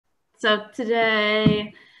So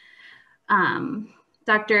today,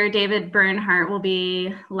 Dr. David Bernhardt will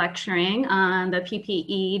be lecturing on the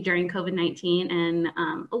PPE during COVID-19 and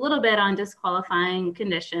a little bit on disqualifying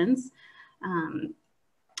conditions.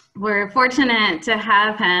 We're fortunate to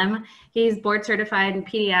have him. He's board certified in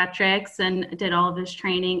pediatrics and did all of his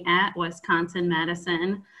training at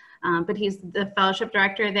Wisconsin-Madison, but he's the fellowship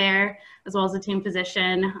director there as well as a team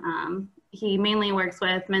physician. He mainly works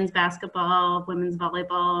with men's basketball, women's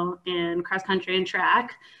volleyball, and cross country and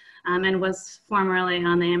track, and was formerly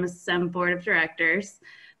on the AMSSM board of directors.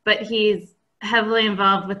 But he's heavily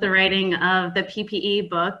involved with the writing of the PPE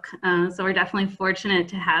book, so we're definitely fortunate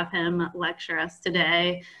to have him lecture us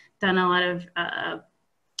today. Done a lot of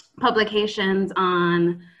publications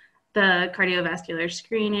on the cardiovascular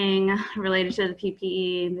screening related to the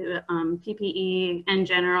PPE, the PPE in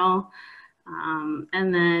general.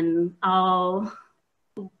 And then I'll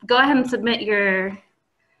go ahead and submit your,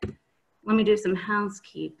 let me do some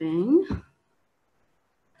housekeeping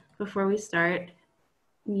before we start.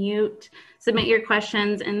 Submit your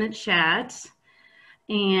questions in the chat.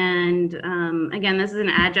 And again, this is an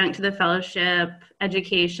adjunct to the fellowship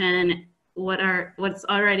education, what's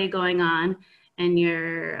already going on in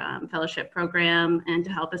your fellowship program and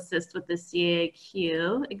to help assist with the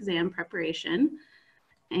CAQ exam preparation.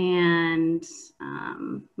 And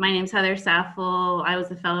my name's Heather Saffel. I was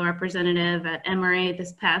the fellow representative at Emory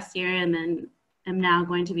this past year and then am now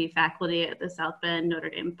going to be faculty at the South Bend Notre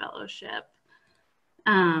Dame Fellowship.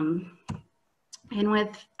 And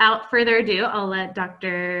without further ado, I'll let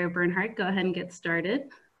Dr. Bernhardt go ahead and get started.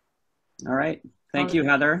 All right. Thank you,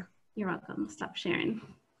 Heather. You're welcome. Stop sharing.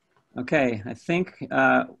 Okay. I think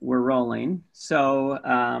we're rolling. So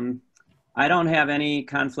I don't have any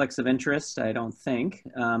conflicts of interest, I don't think.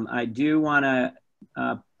 I do want to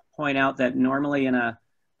point out that normally in a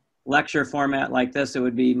lecture format like this, it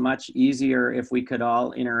would be much easier if we could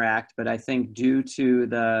all interact. But I think due to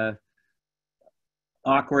the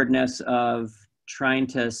awkwardness of trying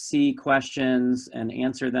to see questions and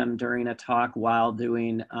answer them during a talk while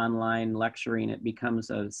doing online lecturing, it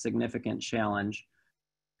becomes a significant challenge.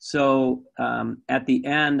 So at the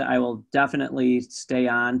end, I will definitely stay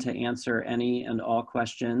on to answer any and all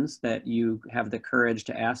questions that you have the courage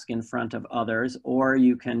to ask in front of others, or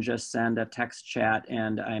you can just send a text chat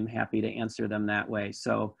and I'm happy to answer them that way.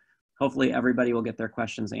 So hopefully everybody will get their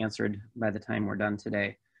questions answered by the time we're done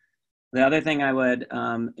today. The other thing I would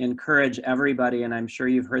encourage everybody, and I'm sure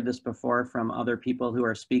you've heard this before from other people who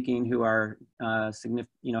are speaking who are have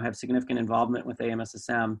significant involvement with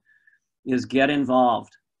AMSSM, is get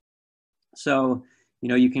involved. So,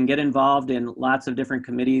 you can get involved in lots of different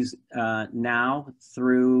committees now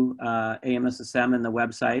through AMSSM and the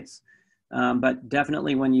websites. But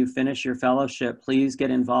definitely when you finish your fellowship, please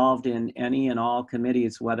get involved in any and all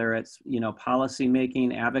committees, whether it's, policy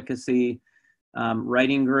making, advocacy,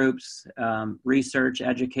 writing groups, research,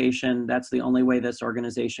 education. That's the only way this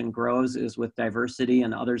organization grows, is with diversity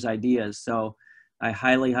and others' ideas. So I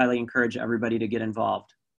highly, highly encourage everybody to get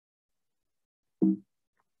involved.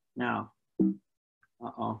 Now,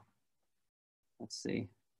 let's see.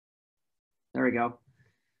 There we go.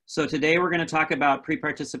 So today we're going to talk about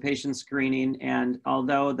pre-participation screening. And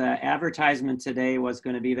although the advertisement today was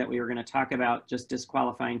going to be that we were going to talk about just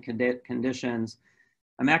disqualifying conditions,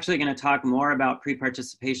 I'm actually going to talk more about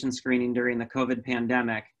pre-participation screening during the COVID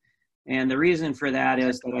pandemic. And the reason for that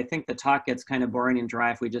is that I think the talk gets kind of boring and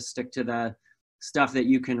dry if we just stick to the stuff that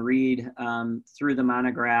you can read through the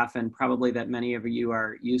monograph, and probably that many of you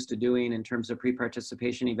are used to doing in terms of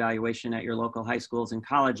pre-participation evaluation at your local high schools and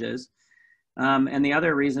colleges. And the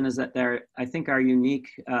other reason is that there, I think, are unique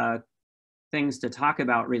things to talk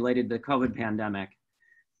about related to the COVID pandemic.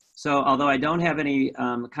 So although I don't have any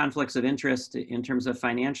conflicts of interest in terms of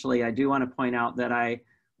financially, I do want to point out that I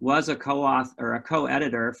was a co-author or a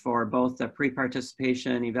co-editor for both the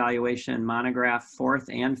pre-participation evaluation monograph 4th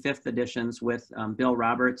and 5th editions with Bill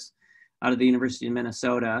Roberts out of the University of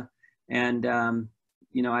Minnesota. And,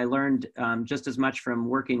 I learned just as much from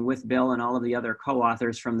working with Bill and all of the other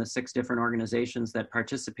co-authors from the 6 different organizations that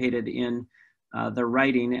participated in the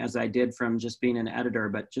writing as I did from just being an editor.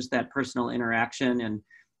 But just that personal interaction and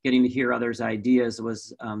getting to hear others' ideas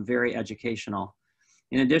was very educational.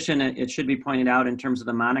 In addition, it should be pointed out in terms of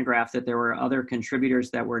the monograph that there were other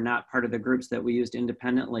contributors that were not part of the groups that we used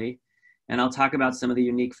independently. And I'll talk about some of the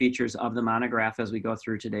unique features of the monograph as we go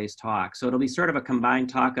through today's talk. So it'll be sort of a combined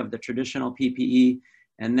talk of the traditional PPE.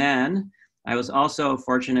 And then I was also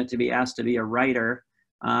fortunate to be asked to be a writer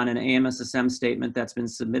on an AMSSM statement that's been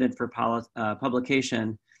submitted for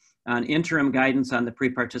publication on interim guidance on the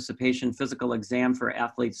pre-participation physical exam for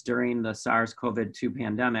athletes during the SARS-CoV-2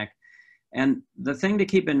 pandemic. And the thing to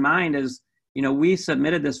keep in mind is, you know, we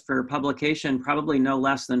submitted this for publication probably no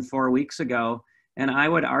less than 4 weeks ago. And I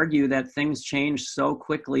would argue that things changed so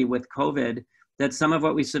quickly with COVID that some of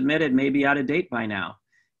what we submitted may be out of date by now.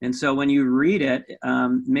 And so when you read it,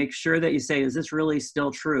 make sure that you say, is this really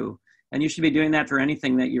still true? And you should be doing that for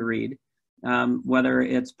anything that you read, whether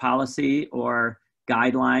it's policy or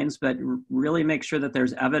guidelines, but really make sure that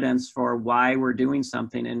there's evidence for why we're doing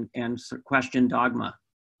something and question dogma.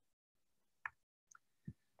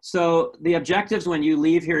 So the objectives when you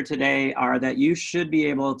leave here today are that you should be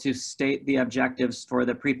able to state the objectives for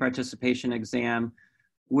the pre-participation exam,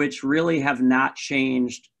 which really have not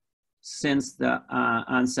changed since the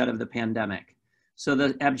onset of the pandemic. So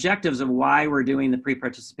the objectives of why we're doing the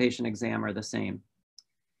pre-participation exam are the same.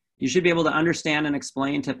 You should be able to understand and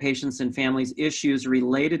explain to patients and families issues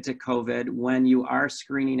related to COVID when you are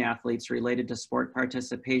screening athletes related to sport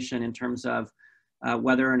participation in terms of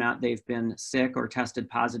whether or not they've been sick or tested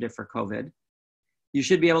positive for COVID. You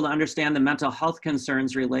should be able to understand the mental health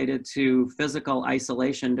concerns related to physical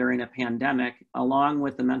isolation during a pandemic, along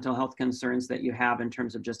with the mental health concerns that you have in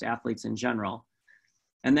terms of just athletes in general.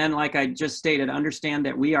 And then, like I just stated, understand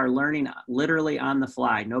that we are learning literally on the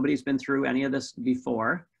fly. Nobody's been through any of this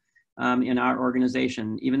before in our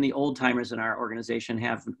organization. Even the old timers in our organization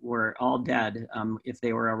were all dead if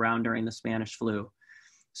they were around during the Spanish flu.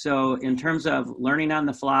 So in terms of learning on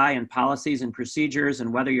the fly and policies and procedures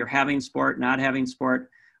and whether you're having sport, not having sport,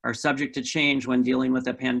 are subject to change when dealing with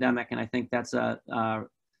a pandemic. And I think that's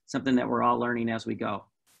something that we're all learning as we go.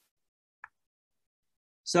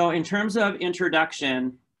 So in terms of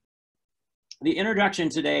introduction, the introduction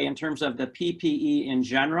today in terms of the PPE in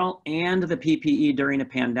general and the PPE during a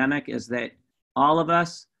pandemic is that all of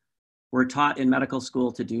us were taught in medical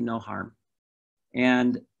school to do no harm.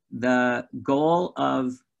 And the goal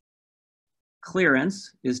of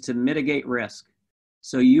clearance is to mitigate risk.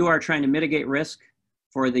 So you are trying to mitigate risk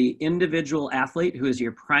for the individual athlete who is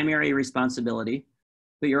your primary responsibility,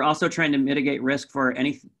 but you're also trying to mitigate risk for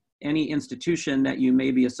any institution that you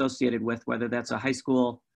may be associated with, whether that's a high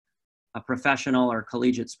school, a professional, or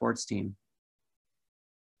collegiate sports team.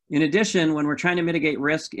 In addition, when we're trying to mitigate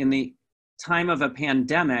risk in the time of a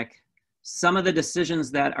pandemic, some of the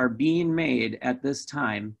decisions that are being made at this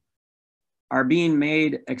time are being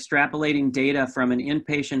made extrapolating data from an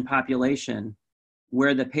inpatient population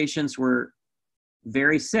where the patients were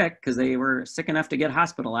very sick because they were sick enough to get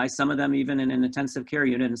hospitalized, some of them even in an intensive care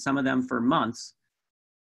unit, and some of them for months.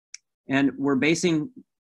 And we're basing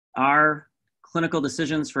our clinical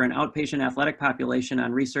decisions for an outpatient athletic population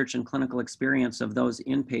on research and clinical experience of those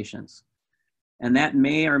inpatients. And that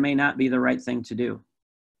may or may not be the right thing to do.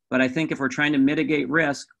 But I think if we're trying to mitigate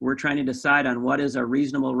risk, we're trying to decide on what is a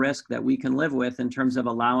reasonable risk that we can live with in terms of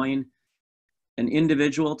allowing an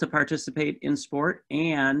individual to participate in sport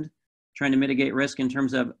and trying to mitigate risk in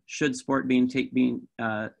terms of should sport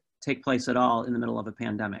take place at all in the middle of a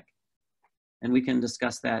pandemic. And we can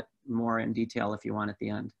discuss that more in detail if you want at the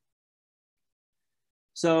end.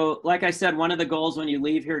 So like I said, one of the goals when you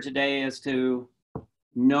leave here today is to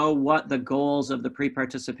know what the goals of the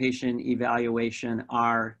pre-participation evaluation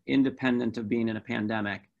are independent of being in a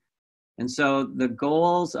pandemic. And so the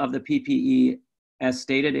goals of the PPE, as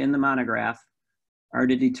stated in the monograph, are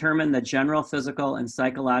to determine the general physical and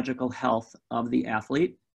psychological health of the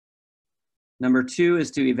athlete. Number 2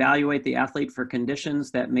 is to evaluate the athlete for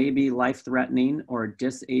conditions that may be life-threatening or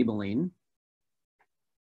disabling.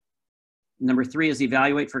 Number 3 is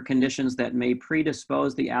evaluate for conditions that may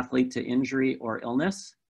predispose the athlete to injury or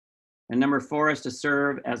illness. And number 4 is to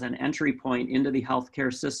serve as an entry point into the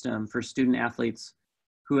healthcare system for student athletes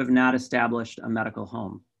who have not established a medical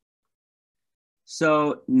home.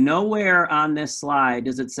 So nowhere on this slide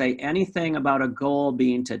does it say anything about a goal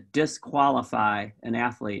being to disqualify an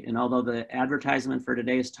athlete. And although the advertisement for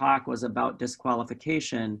today's talk was about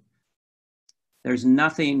disqualification, there's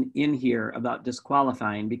nothing in here about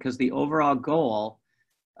disqualifying because the overall goal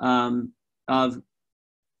of the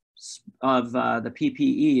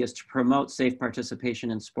PPE is to promote safe participation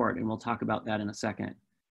in sport, and we'll talk about that in a second.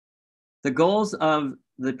 The goals of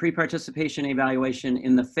the pre-participation evaluation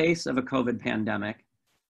in the face of a COVID pandemic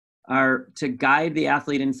are to guide the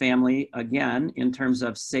athlete and family, again, in terms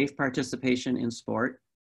of safe participation in sport,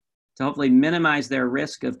 to hopefully minimize their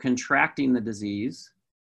risk of contracting the disease,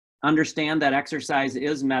 understand that exercise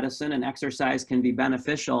is medicine and exercise can be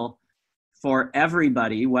beneficial for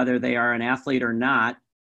everybody, whether they are an athlete or not,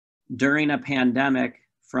 during a pandemic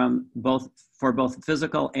for both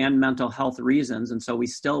physical and mental health reasons. And so we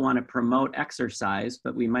still want to promote exercise,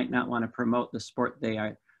 but we might not want to promote the sport they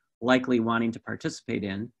are likely wanting to participate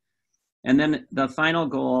in. And then the final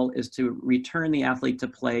goal is to return the athlete to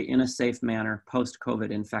play in a safe manner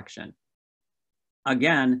post-COVID infection.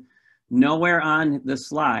 Again, nowhere on this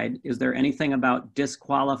slide is there anything about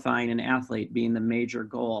disqualifying an athlete being the major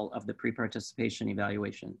goal of the pre-participation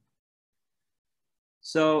evaluation.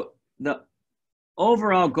 So the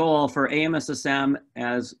overall goal for AMSSM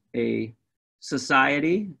as a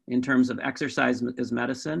society in terms of exercise is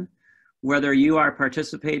medicine, whether you are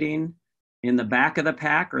participating in the back of the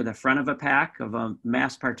pack or the front of a pack of a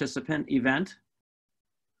mass participant event,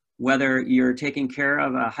 whether you're taking care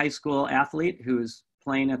of a high school athlete who's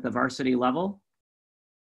playing at the varsity level,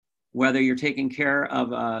 whether you're taking care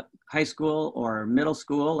of a high school or middle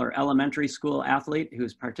school or elementary school athlete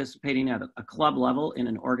who's participating at a club level in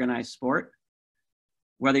an organized sport,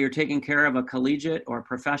 whether you're taking care of a collegiate or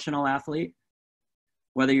professional athlete,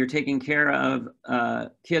 whether you're taking care of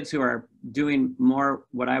kids who are doing more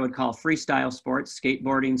what I would call freestyle sports,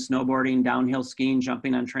 skateboarding, snowboarding, downhill skiing,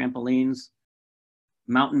 jumping on trampolines,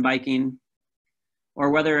 mountain biking, or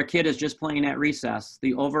whether a kid is just playing at recess,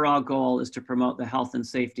 the overall goal is to promote the health and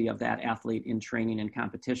safety of that athlete in training and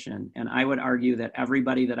competition. And I would argue that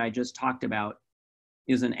everybody that I just talked about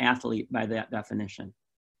is an athlete by that definition.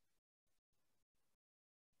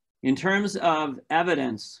 In terms of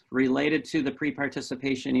evidence related to the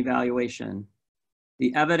pre-participation evaluation,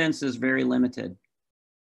 the evidence is very limited.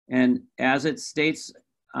 And as it states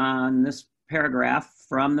on this paragraph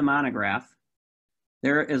from the monograph,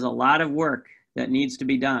 there is a lot of work that needs to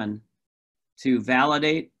be done to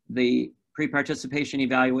validate the pre-participation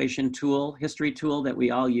evaluation tool, history tool that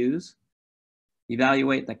we all use,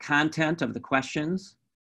 evaluate the content of the questions,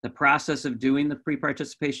 the process of doing the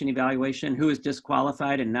pre-participation evaluation, who is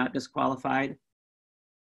disqualified and not disqualified,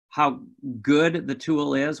 how good the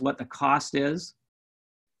tool is, what the cost is.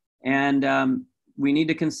 And we need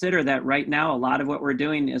to consider that right now, a lot of what we're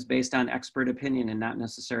doing is based on expert opinion and not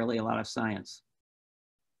necessarily a lot of science.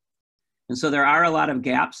 And so there are a lot of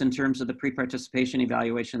gaps in terms of the pre-participation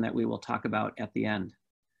evaluation that we will talk about at the end.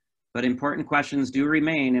 But important questions do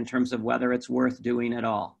remain in terms of whether it's worth doing at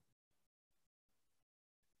all.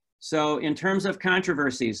 So in terms of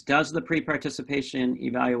controversies, does the pre-participation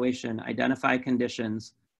evaluation identify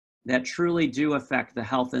conditions that truly do affect the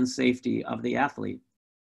health and safety of the athlete?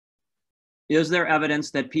 Is there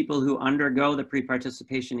evidence that people who undergo the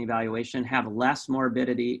pre-participation evaluation have less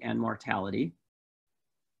morbidity and mortality?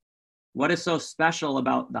 What is so special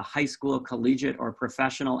about the high school, collegiate, or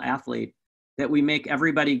professional athlete that we make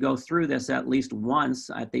everybody go through this at least once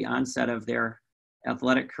at the onset of their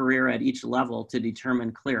athletic career at each level to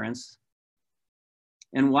determine clearance?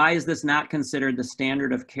 And why is this not considered the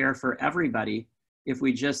standard of care for everybody if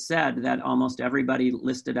we just said that almost everybody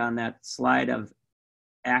listed on that slide of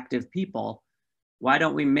active people? Why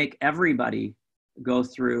don't we make everybody go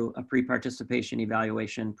through a pre-participation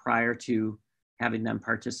evaluation prior to having them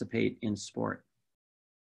participate in sport?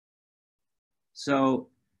 So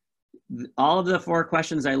all of the 4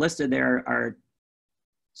 questions I listed there are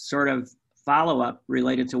sort of follow-up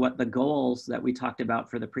related to what the goals that we talked about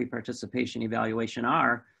for the pre-participation evaluation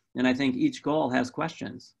are. And I think each goal has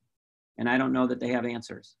questions, and I don't know that they have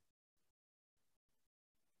answers.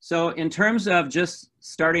 So in terms of just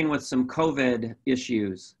starting with some COVID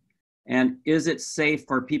issues, and is it safe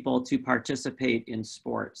for people to participate in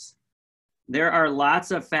sports? There are lots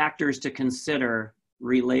of factors to consider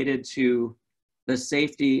related to the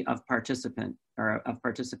safety of participation.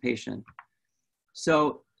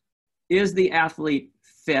 So is the athlete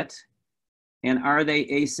fit, and are they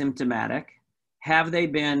asymptomatic? Have they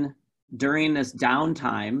been during this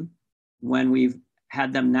downtime when we've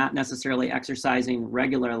had them not necessarily exercising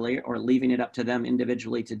regularly or leaving it up to them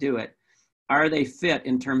individually to do it? Are they fit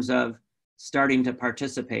in terms of starting to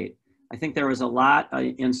participate? I think there was a lot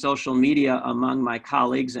in social media among my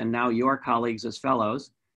colleagues and now your colleagues as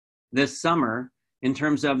fellows this summer in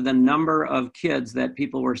terms of the number of kids that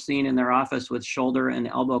people were seeing in their office with shoulder and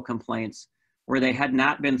elbow complaints where they had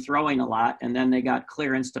not been throwing a lot, and then they got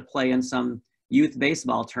clearance to play in some youth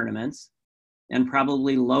baseball tournaments and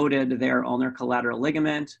probably loaded their ulnar collateral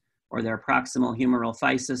ligament or their proximal humeral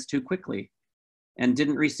physis too quickly and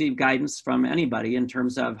didn't receive guidance from anybody in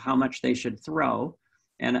terms of how much they should throw.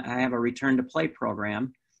 And I have a return to play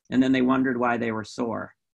program, and then they wondered why they were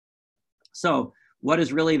sore. So what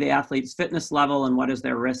is really the athlete's fitness level, and what is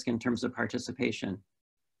their risk in terms of participation?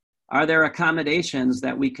 Are there accommodations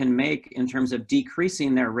that we can make in terms of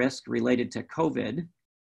decreasing their risk related to COVID?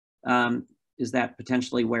 Is that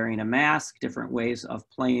potentially wearing a mask, different ways of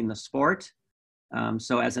playing the sport?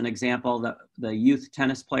 So as an example, the youth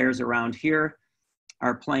tennis players around here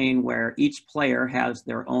are playing where each player has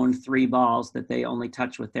their own 3 balls that they only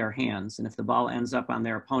touch with their hands. And if the ball ends up on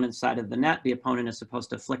their opponent's side of the net, the opponent is supposed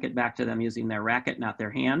to flick it back to them using their racket, not their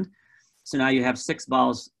hand. So now you have 6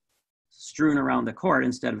 balls strewn around the court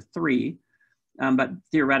instead of 3. But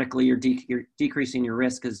theoretically, you're decreasing your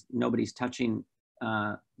risk because nobody's touching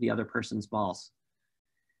the other person's balls.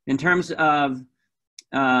 In terms of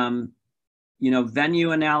venue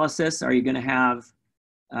analysis, are you going to have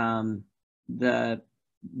the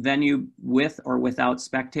venue with or without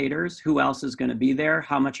spectators? Who else is going to be there?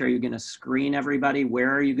 How much are you going to screen everybody?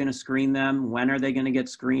 Where are you going to screen them? When are they going to get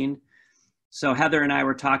screened? So Heather and I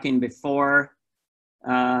were talking before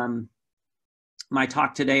my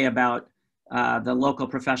talk today about the local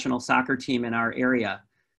professional soccer team in our area.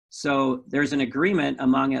 So there's an agreement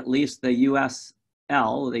among at least the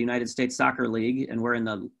USL, the United States Soccer League, and we're in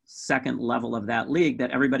the 2nd level of that league,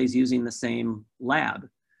 that everybody's using the same lab.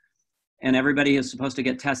 And everybody is supposed to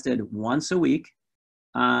get tested once a week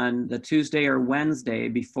on the Tuesday or Wednesday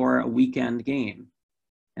before a weekend game.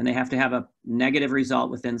 And they have to have a negative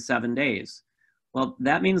result within 7 days. Well,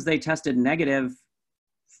 that means they tested negative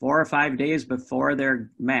 4 or 5 days before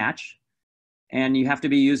their match. And you have to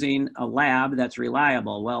be using a lab that's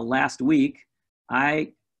reliable. Well, last week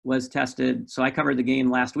I was tested, so I covered the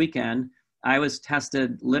game last weekend. I was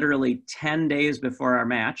tested literally 10 days before our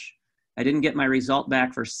match. I didn't get my result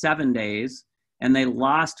back for 7 days, and they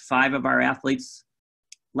lost 5 of our athletes'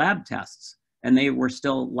 lab tests, and they were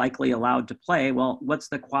still likely allowed to play. Well, what's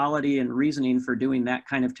the quality and reasoning for doing that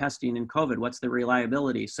kind of testing in COVID? What's the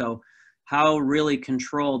reliability? So how really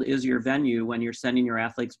controlled is your venue when you're sending your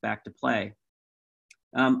athletes back to play?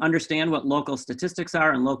 Understand what local statistics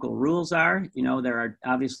are and local rules are. There are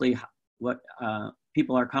obviously what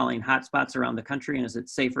people are calling hotspots around the country, and is it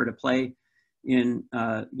safer to play in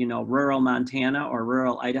rural Montana or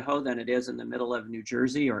rural Idaho than it is in the middle of New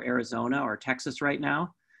Jersey or Arizona or Texas right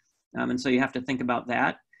now? And so you have to think about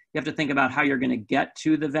that. You have to think about how you're going to get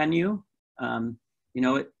to the venue.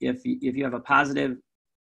 If you have a positive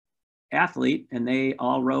athlete and they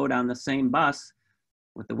all rode on the same bus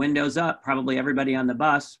with the windows up, probably everybody on the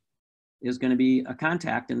bus is going to be a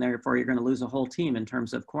contact, and therefore you're going to lose a whole team in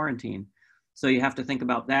terms of quarantine. So you have to think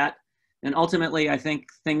about that. And ultimately, I think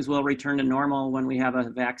things will return to normal when we have a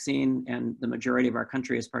vaccine, and the majority of our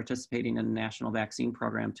country is participating in a national vaccine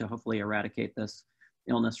program to hopefully eradicate this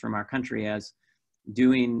illness from our country, as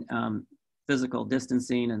doing physical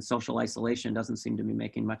distancing and social isolation doesn't seem to be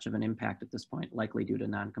making much of an impact at this point, likely due to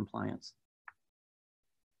non-compliance.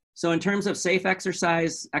 So in terms of safe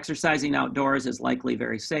exercise, exercising outdoors is likely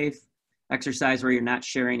very safe. Exercise where you're not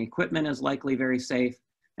sharing equipment is likely very safe.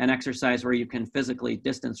 And exercise where you can physically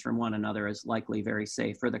distance from one another is likely very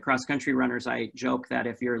safe. For the cross-country runners, I joke that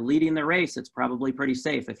if you're leading the race, it's probably pretty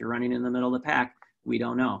safe. If you're running in the middle of the pack, we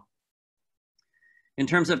don't know. In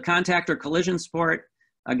terms of contact or collision sport,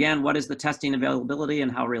 again, what is the testing availability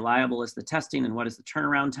and how reliable is the testing, and what is the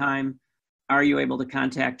turnaround time? Are you able to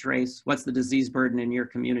contact trace? What's the disease burden in your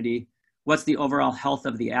community? What's the overall health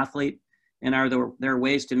of the athlete? And are there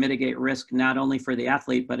ways to mitigate risk not only for the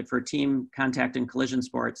athlete, but for team contact and collision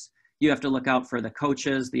sports? You have to look out for the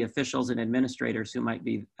coaches, the officials, and administrators who might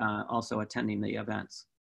be also attending the events.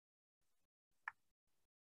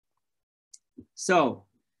 So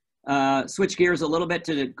switch gears a little bit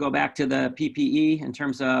to go back to the PPE in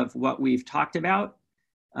terms of what we've talked about.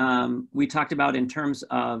 We talked about in terms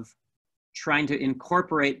of trying to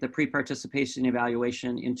incorporate the pre-participation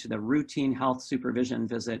evaluation into the routine health supervision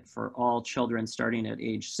visit for all children starting at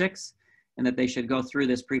age 6, and that they should go through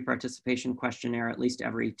this pre-participation questionnaire at least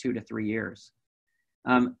every 2 to 3 years.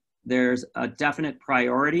 There's a definite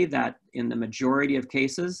priority that in the majority of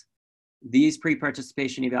cases, these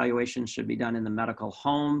pre-participation evaluations should be done in the medical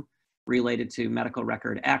home, related to medical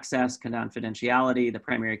record access, confidentiality, the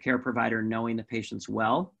primary care provider knowing the patients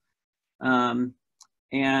well.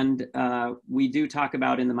 And we do talk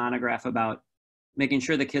about in the monograph about making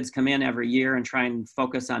sure the kids come in every year and try and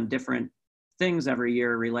focus on different things every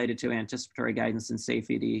year related to anticipatory guidance and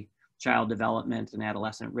safety, child development, and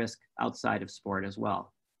adolescent risk outside of sport as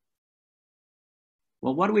well.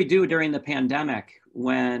 Well, what do we do during the pandemic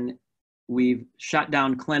when we've shut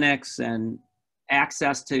down clinics and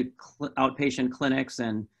access to outpatient clinics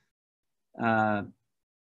and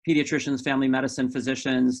pediatricians, family medicine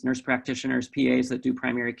physicians, nurse practitioners, PAs that do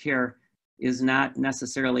primary care is not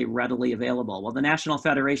necessarily readily available? Well, the National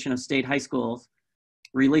Federation of State High Schools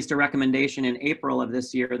released a recommendation in April of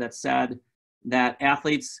this year that said that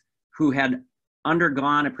athletes who had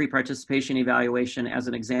undergone a pre-participation evaluation, as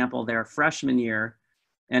an example, their freshman year,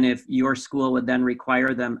 and if your school would then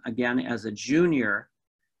require them again as a junior,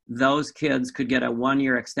 those kids could get a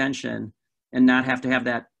 1-year extension and not have to have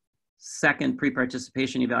that second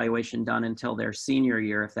pre-participation evaluation done until their senior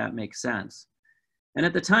year, if that makes sense. And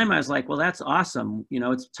at the time I was like, well, that's awesome. You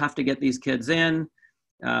know, it's tough to get these kids in.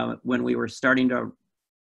 When we were starting to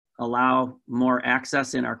allow more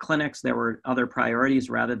access in our clinics, there were other priorities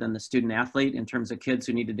rather than the student athlete in terms of kids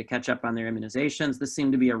who needed to catch up on their immunizations. This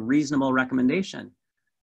seemed to be a reasonable recommendation.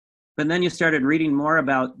 But then you started reading more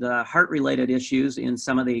about the heart-related issues in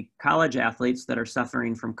some of the college athletes that are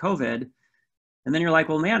suffering from COVID. And then you're like,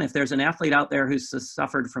 well, man, if there's an athlete out there who's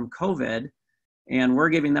suffered from COVID and we're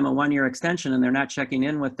giving them a 1-year extension and they're not checking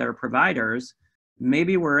in with their providers,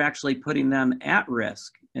 maybe we're actually putting them at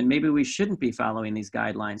risk and maybe we shouldn't be following these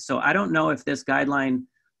guidelines. So I don't know if this guideline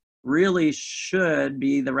really should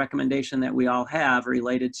be the recommendation that we all have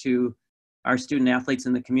related to our student athletes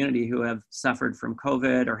in the community who have suffered from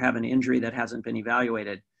COVID or have an injury that hasn't been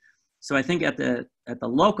evaluated. So I think at the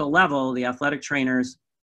local level, the athletic trainers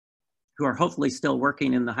who are hopefully still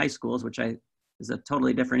working in the high schools, which is a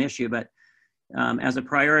totally different issue, but as a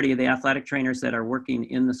priority, the athletic trainers that are working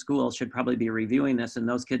in the schools should probably be reviewing this, and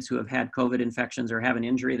those kids who have had COVID infections or have an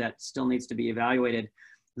injury that still needs to be evaluated,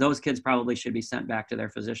 those kids probably should be sent back to their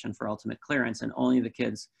physician for ultimate clearance, and only the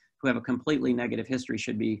kids who have a completely negative history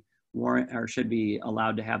should be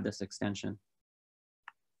allowed to have this extension.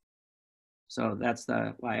 So that's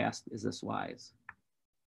why I asked, is this wise?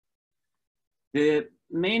 The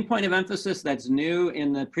main point of emphasis that's new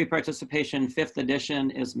in the pre-participation 5th edition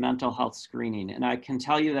is mental health screening. And I can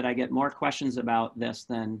tell you that I get more questions about this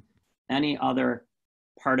than any other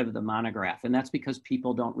part of the monograph. And that's because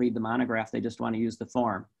people don't read the monograph, they just want to use the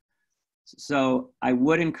form. So I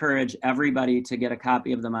would encourage everybody to get a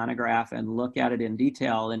copy of the monograph and look at it in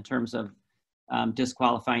detail in terms of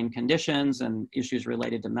disqualifying conditions and issues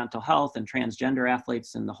related to mental health and transgender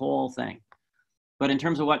athletes and the whole thing. But in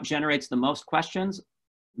terms of what generates the most questions,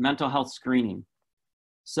 mental health screening.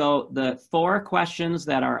 So the 4 questions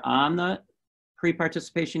that are on the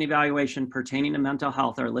pre-participation evaluation pertaining to mental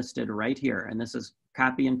health are listed right here. And this is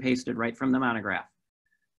copy and pasted right from the monograph.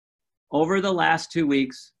 Over the last 2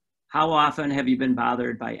 weeks, how often have you been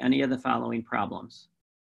bothered by any of the following problems?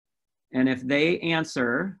 And if they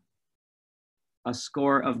answer a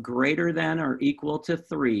score of greater than or equal to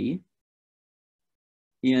 3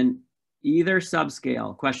 in either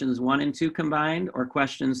subscale, questions 1 and 2 combined or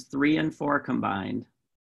questions 3 and 4 combined,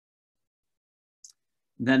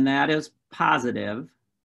 then that is positive.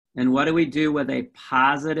 And what do we do with a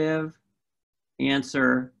positive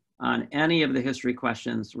answer on any of the history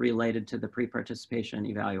questions related to the pre-participation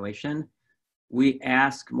evaluation? We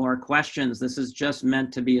ask more questions. This is just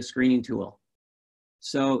meant to be a screening tool.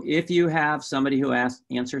 So if you have somebody who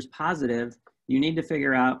answers positive, you need to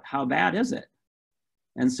figure out how bad is it?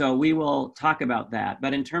 And so we will talk about that.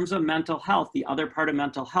 But in terms of mental health, the other part of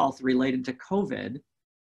mental health related to COVID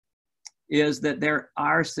is that there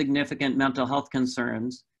are significant mental health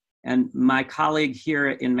concerns. And my colleague here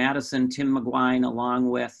in Madison, Tim McGuine, along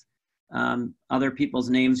with other people's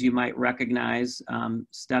names you might recognize,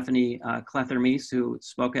 Stephanie Clethermeese, who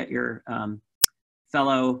spoke at your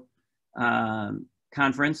fellow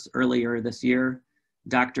conference earlier this year,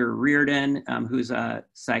 Dr. Reardon, who's a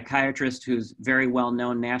psychiatrist who's very well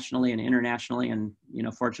known nationally and internationally, and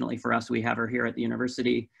fortunately for us, we have her here at the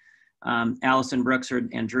university. Allison Brooks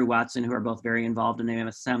and Drew Watson, who are both very involved in the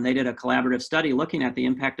AMSSM, they did a collaborative study looking at the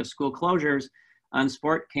impact of school closures on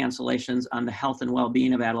sport cancellations on the health and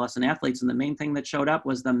well-being of adolescent athletes. And the main thing that showed up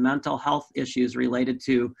was the mental health issues related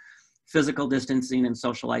to physical distancing and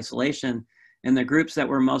social isolation. And the groups that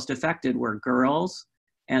were most affected were girls,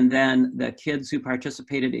 and then the kids who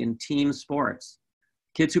participated in team sports.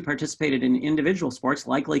 Kids who participated in individual sports,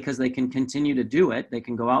 likely because they can continue to do it. They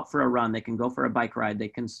can go out for a run, they can go for a bike ride, they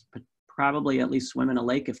can probably at least swim in a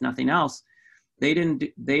lake if nothing else. They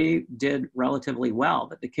did relatively well,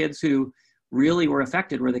 but the kids who really were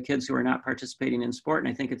affected were the kids who are not participating in sport.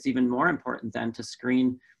 And I think it's even more important then to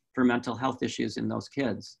screen for mental health issues in those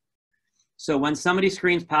kids. So when somebody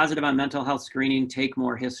screens positive on mental health screening, take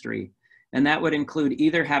more history. And that would include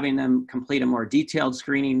either having them complete a more detailed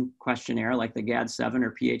screening questionnaire like the GAD-7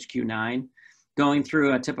 or PHQ-9, going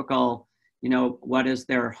through a typical, what is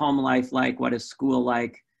their home life like? What is school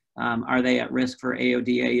like? Are they at risk for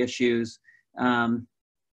AODA issues? And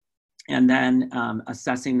then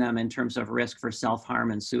assessing them in terms of risk for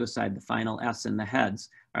self-harm and suicide, the final S in the heads.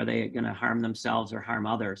 Are they going to harm themselves or harm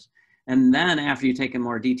others? And then after you take a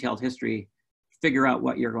more detailed history, figure out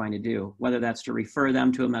what you're going to do, whether that's to refer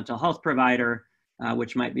them to a mental health provider,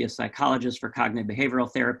 which might be a psychologist for cognitive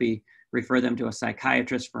behavioral therapy, refer them to a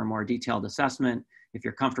psychiatrist for a more detailed assessment, if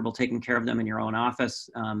you're comfortable taking care of them in your own office,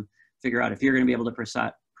 figure out if you're going to be able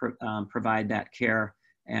to provide that care,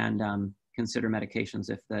 and consider medications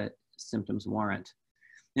if the symptoms warrant.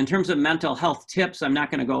 In terms of mental health tips, I'm not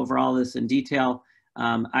going to go over all this in detail.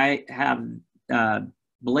 I have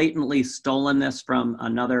blatantly stolen this from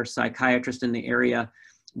another psychiatrist in the area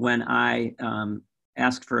when I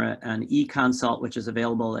asked for an e-consult, which is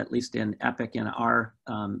available at least in Epic in our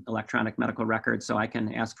electronic medical record. So I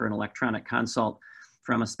can ask for an electronic consult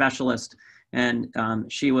from a specialist. And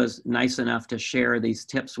she was nice enough to share these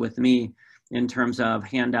tips with me in terms of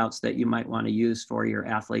handouts that you might want to use for your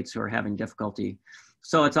athletes who are having difficulty.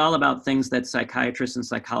 So it's all about things that psychiatrists and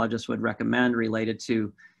psychologists would recommend related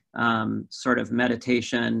to sort of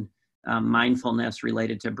meditation, mindfulness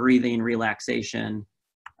related to breathing, relaxation,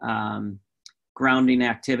 grounding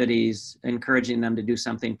activities, encouraging them to do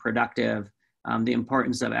something productive, the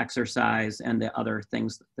importance of exercise, and the other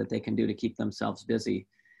things that they can do to keep themselves busy.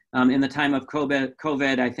 In the time of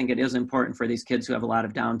COVID, I think it is important for these kids who have a lot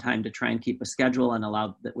of downtime to try and keep a schedule, and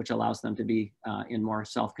which allows them to be in more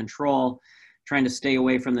self-control, trying to stay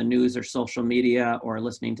away from the news or social media or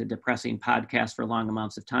listening to depressing podcasts for long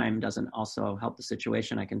amounts of time doesn't also help the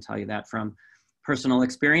situation. I can tell you that from personal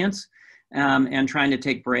experience, and trying to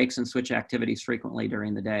take breaks and switch activities frequently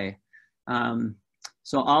during the day.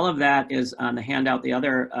 So all of that is on the handout. The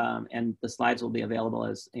other, and the slides will be available,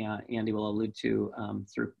 as Andy will allude to,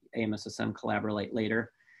 through AMSSM Collaborate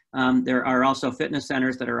later. There are also fitness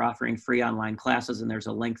centers that are offering free online classes, and there's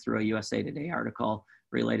a link through a USA Today article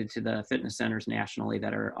related to the fitness centers nationally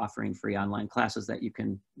that are offering free online classes that you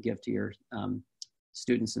can give to your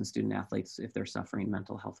students and student athletes if they're suffering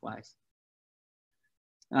mental health-wise.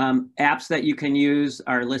 Apps that you can use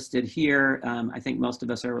are listed here. I think most of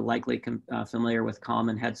us are likely familiar with Calm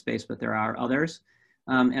and Headspace, but there are others.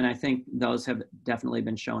 And I think those have definitely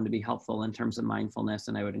been shown to be helpful in terms of mindfulness,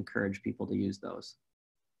 and I would encourage people to use those.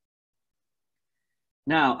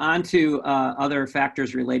 Now, on to other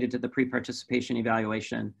factors related to the pre-participation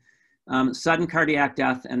evaluation. Sudden cardiac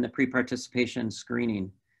death and the pre-participation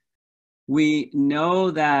screening. We know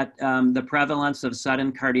that the prevalence of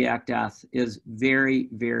sudden cardiac death is very,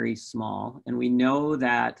 very small. And we know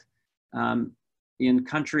that in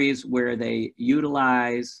countries where they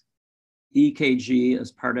utilize EKG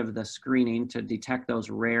as part of the screening to detect those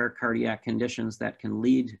rare cardiac conditions that can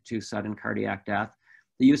lead to sudden cardiac death,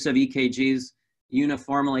 the use of EKGs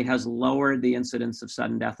uniformly has lowered the incidence of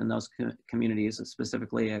sudden death in those communities,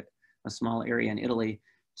 specifically a small area in Italy,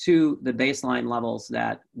 to the baseline levels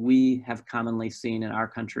that we have commonly seen in our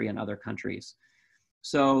country and other countries.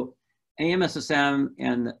 So AMSSM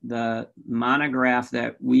and the monograph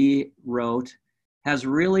that we wrote has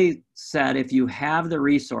really said if you have the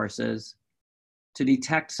resources to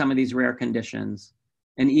detect some of these rare conditions,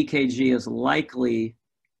 an EKG is likely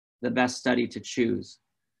the best study to choose.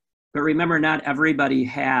 But remember, not everybody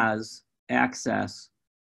has access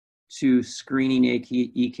to screening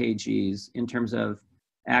EKGs in terms of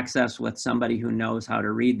access with somebody who knows how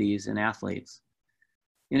to read these in athletes.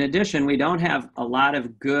 In addition, we don't have a lot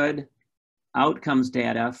of good outcomes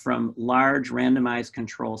data from large randomized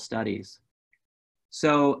control studies.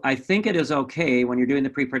 So I think it is okay when you're doing the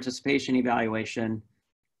pre-participation evaluation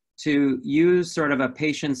to use sort of a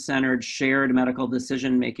patient-centered shared medical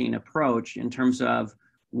decision-making approach in terms of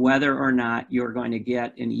whether or not you're going to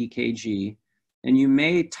get an EKG. And you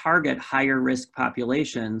may target higher risk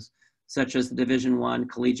populations, such as the Division I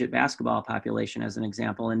collegiate basketball population as an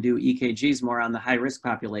example, and do EKGs more on the high risk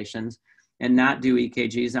populations and not do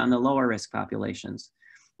EKGs on the lower risk populations.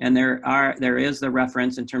 And there is the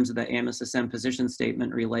reference in terms of the AMSSM position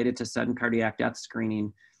statement related to sudden cardiac death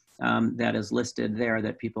screening that is listed there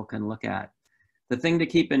that people can look at. The thing to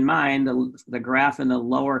keep in mind, the graph in the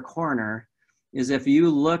lower corner, is if you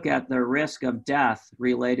look at the risk of death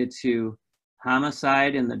related to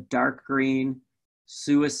homicide in the dark green,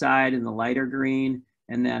 suicide in the lighter green,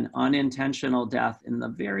 and then unintentional death in the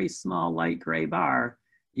very small light gray bar,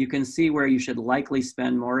 you can see where you should likely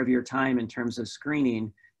spend more of your time in terms of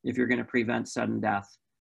screening if you're going to prevent sudden death.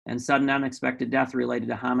 And sudden unexpected death related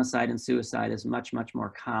to homicide and suicide is much, much more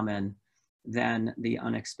common than the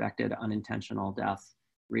unexpected unintentional death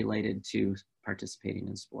related to participating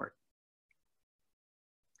in sport.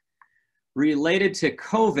 Related to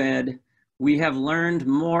COVID, we have learned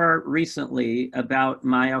more recently about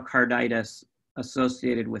myocarditis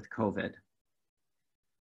associated with COVID.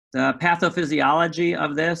 The pathophysiology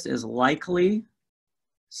of this is likely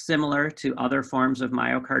similar to other forms of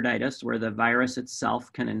myocarditis, where the virus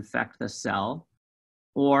itself can infect the cell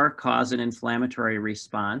or cause an inflammatory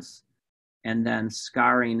response and then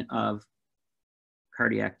scarring of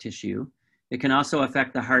cardiac tissue. It can also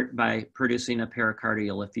affect the heart by producing a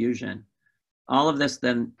pericardial effusion. All of this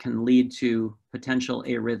then can lead to potential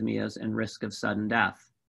arrhythmias and risk of sudden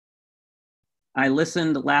death. I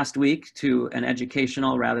listened last week to an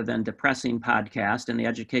educational rather than depressing podcast, and the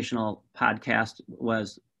educational podcast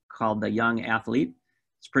was called The Young Athlete.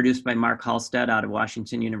 It's produced by Mark Halstead out of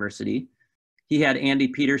Washington University. He had Andy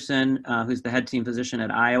Peterson, who's the head team physician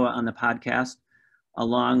at Iowa, on the podcast,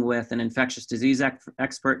 along with an infectious disease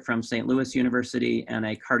expert from St. Louis University and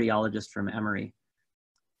a cardiologist from Emory.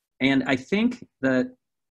 And I think the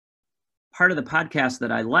part of the podcast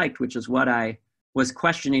that I liked, which is what I was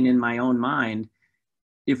questioning in my own mind,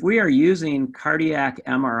 if we are using cardiac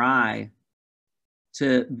MRI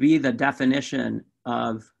to be the definition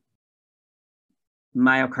of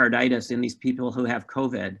myocarditis in these people who have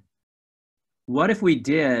COVID, what if we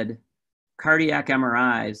did cardiac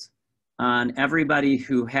MRIs on everybody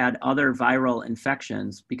who had other viral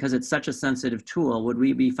infections? Because it's such a sensitive tool, would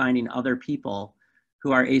we be finding other people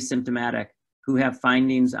who are asymptomatic who have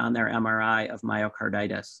findings on their MRI of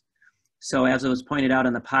myocarditis? So as it was pointed out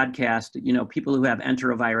on the podcast, you know, people who have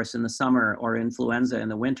enterovirus in the summer or influenza in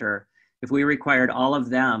the winter, if we required all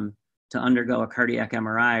of them to undergo a cardiac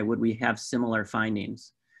MRI, would we have similar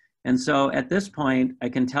findings? And so at this point, I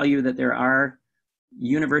can tell you that there are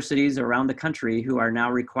universities around the country who are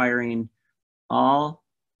now requiring all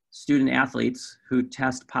student athletes who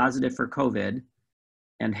test positive for COVID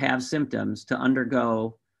and have symptoms to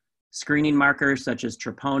undergo screening markers such as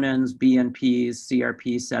troponins, BNPs,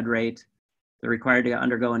 CRP, sed rate. They're required to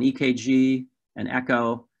undergo an EKG, an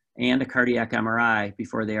echo, and a cardiac MRI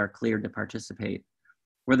before they are cleared to participate.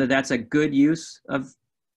 Whether that's a good use of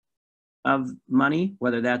money,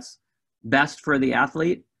 whether that's best for the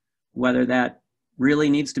athlete, whether that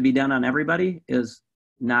really needs to be done on everybody is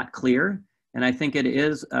not clear. And I think it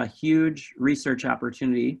is a huge research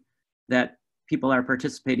opportunity that people are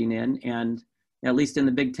participating in. And at least in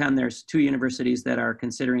the Big Ten, there's 2 universities that are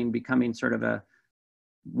considering becoming sort of a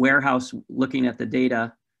warehouse looking at the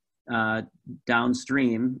data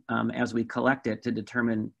downstream as we collect it to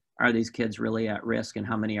determine, are these kids really at risk and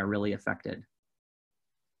how many are really affected?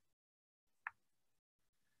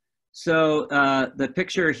 So the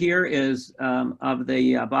picture here is of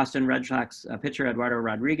the Boston Red Sox pitcher Eduardo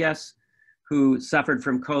Rodriguez, who suffered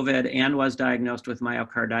from COVID and was diagnosed with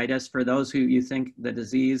myocarditis. For those who you think the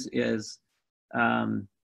disease is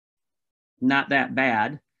not that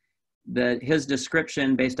bad, his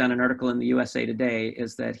description based on an article in the USA Today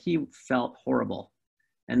is that he felt horrible.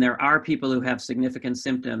 And there are people who have significant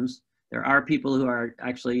symptoms. There are people who are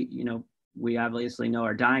actually, you know, we obviously know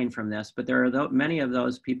are dying from this, but there are many of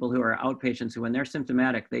those people who are outpatients who, when they're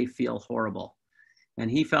symptomatic, they feel horrible. And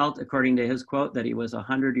he felt, according to his quote, that he was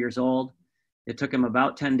 100 years old. It took him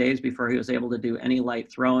about 10 days before he was able to do any light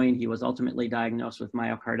throwing. He was ultimately diagnosed with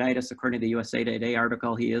myocarditis. According to the USA Today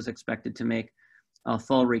article, he is expected to make a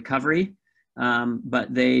full recovery,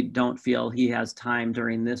 but they don't feel he has time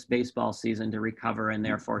during this baseball season to recover, and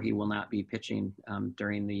therefore he will not be pitching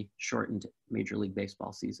during the shortened Major League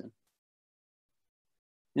Baseball season.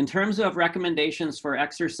 In terms of recommendations for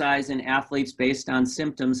exercise in athletes based on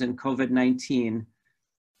symptoms in COVID-19,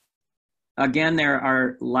 again, there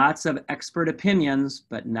are lots of expert opinions,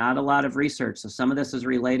 but not a lot of research. So some of this is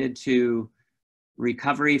related to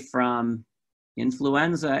recovery from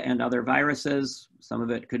influenza and other viruses. Some of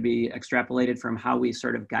it could be extrapolated from how we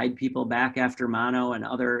sort of guide people back after mono and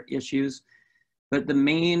other issues. But the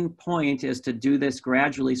main point is to do this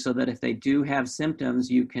gradually so that if they do have symptoms,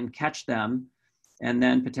 you can catch them and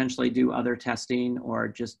then potentially do other testing or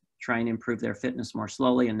just try and improve their fitness more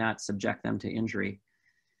slowly and not subject them to injury.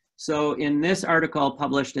 So in this article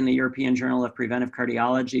published in the European Journal of Preventive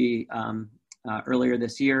Cardiology earlier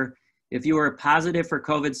this year, if you were positive for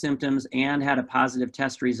COVID symptoms and had a positive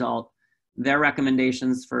test result, their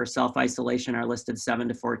recommendations for self-isolation are listed 7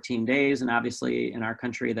 to 14 days. And obviously in our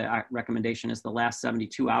country, the recommendation is the last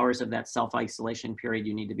 72 hours of that self-isolation period,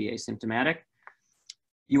 you need to be asymptomatic.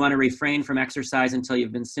 You want to refrain from exercise until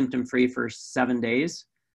you've been symptom-free for 7 days.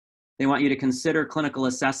 They want you to consider clinical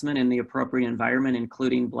assessment in the appropriate environment,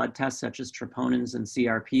 including blood tests such as troponins and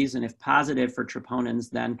CRPs. And if positive for troponins,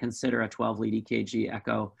 then consider a 12-lead EKG,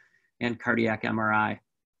 echo, and cardiac MRI.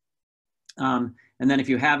 And then if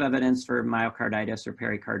you have evidence for myocarditis or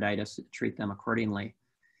pericarditis, treat them accordingly.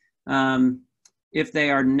 If they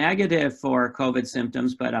are negative for COVID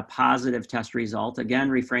symptoms, but a positive test result, again,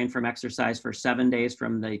 refrain from exercise for 7 days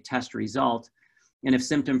from the test result. And if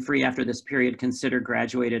symptom-free after this period, consider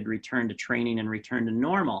graduated return to training and return to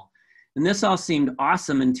normal. And this all seemed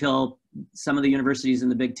awesome until some of the universities in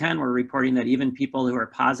the Big Ten were reporting that even people who are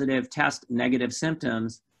positive test negative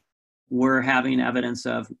symptoms, were having evidence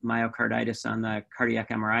of myocarditis on the cardiac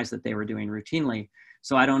MRIs that they were doing routinely.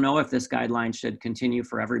 So I don't know if this guideline should continue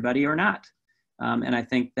for everybody or not. And I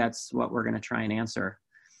think that's what we're going to try and answer.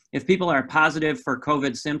 If people are positive for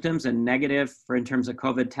COVID symptoms and negative in terms of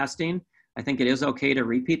COVID testing, I think it is okay to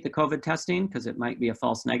repeat the COVID testing because it might be a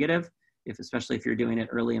false negative, especially if you're doing it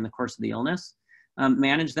early in the course of the illness.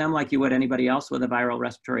 Manage them like you would anybody else with a viral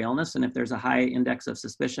respiratory illness. And if there's a high index of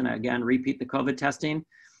suspicion, again, repeat the COVID testing.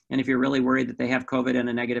 And if you're really worried that they have COVID and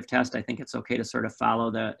a negative test, I think it's okay to sort of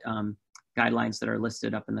follow the guidelines that are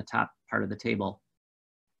listed up in the top part of the table.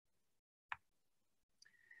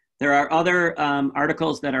 There are other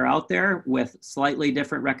articles that are out there with slightly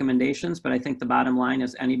different recommendations, but I think the bottom line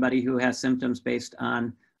is anybody who has symptoms based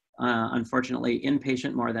on, unfortunately,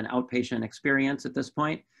 inpatient more than outpatient experience at this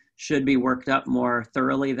point should be worked up more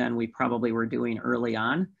thoroughly than we probably were doing early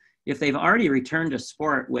on. If they've already returned to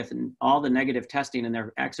sport with all the negative testing and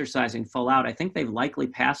they're exercising full out, I think they've likely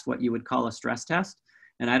passed what you would call a stress test.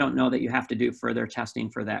 And I don't know that you have to do further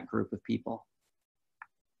testing for that group of people.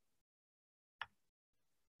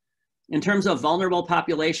 In terms of vulnerable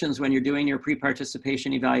populations, when you're doing your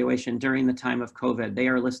pre-participation evaluation during the time of COVID, they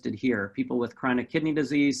are listed here. People with chronic kidney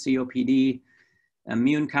disease, COPD,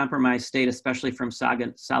 immune compromised state, especially from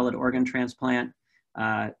solid organ transplant,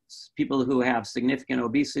 people who have significant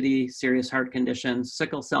obesity, serious heart conditions,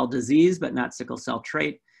 sickle cell disease, but not sickle cell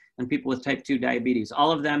trait, and people with type 2 diabetes.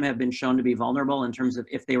 All of them have been shown to be vulnerable in terms of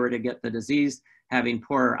if they were to get the disease, having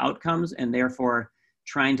poorer outcomes, and therefore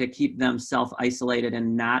trying to keep them self-isolated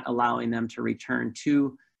and not allowing them to return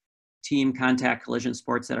to team contact collision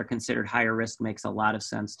sports that are considered higher risk makes a lot of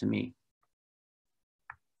sense to me.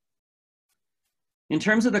 In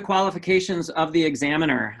terms of the qualifications of the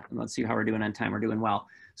examiner, let's see how we're doing on time, we're doing well.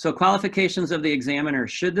 So qualifications of the examiner,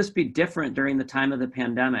 should this be different during the time of the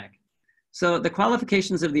pandemic? So the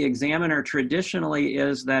qualifications of the examiner traditionally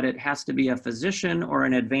is that it has to be a physician or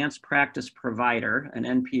an advanced practice provider, an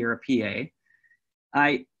NP or a PA.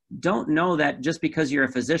 I don't know that just because you're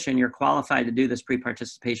a physician, you're qualified to do this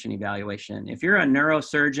pre-participation evaluation. If you're a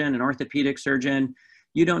neurosurgeon, an orthopedic surgeon,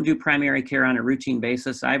 you don't do primary care on a routine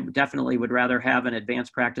basis. I definitely would rather have an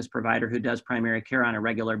advanced practice provider who does primary care on a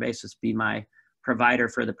regular basis be my provider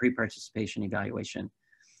for the pre-participation evaluation.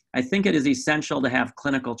 I think it is essential to have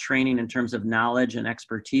clinical training in terms of knowledge and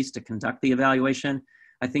expertise to conduct the evaluation.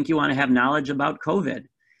 I think you want to have knowledge about COVID.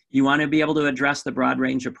 You want to be able to address the broad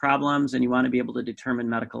range of problems, and you want to be able to determine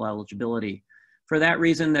medical eligibility. For that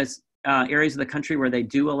reason, there's areas of the country where they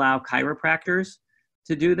do allow chiropractors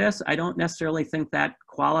to do this. I don't necessarily think that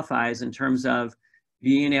qualifies in terms of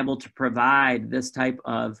being able to provide this type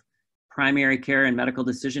of primary care and medical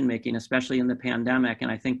decision-making, especially in the pandemic.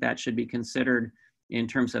 And I think that should be considered in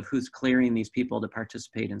terms of who's clearing these people to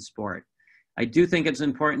participate in sport. I do think it's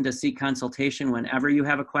important to seek consultation whenever you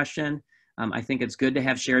have a question. I think it's good to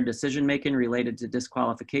have shared decision-making related to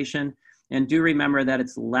disqualification. And do remember that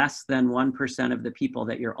it's less than 1% of the people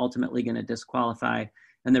that you're ultimately going to disqualify.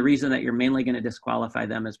 And the reason that you're mainly going to disqualify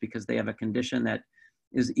them is because they have a condition that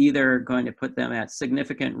is either going to put them at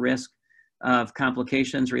significant risk of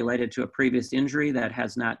complications related to a previous injury that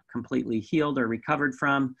has not completely healed or recovered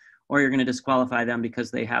from, or you're going to disqualify them because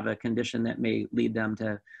they have a condition that may lead them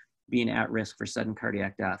to being at risk for sudden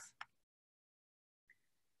cardiac death.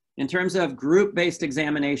 In terms of group-based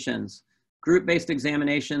examinations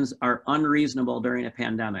are unreasonable during a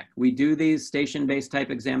pandemic. We do these station-based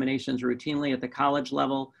type examinations routinely at the college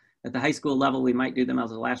level. At the high school level, we might do them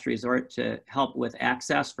as a last resort to help with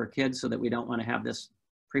access for kids so that we don't want to have this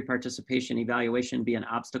pre-participation evaluation be an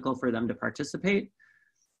obstacle for them to participate.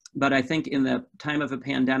 But I think in the time of a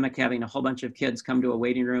pandemic, having a whole bunch of kids come to a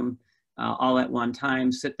waiting room all at one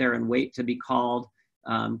time, sit there and wait to be called,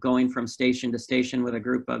 going from station to station with a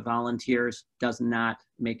group of volunteers does not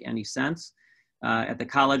make any sense. At the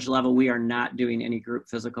college level, we are not doing any group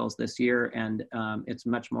physicals this year, and it's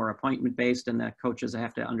much more appointment-based, and the coaches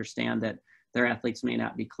have to understand that their athletes may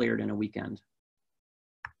not be cleared in a weekend.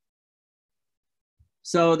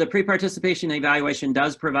 So the pre-participation evaluation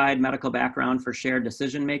does provide medical background for shared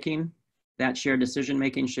decision-making. That shared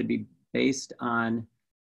decision-making should be based on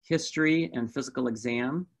history and physical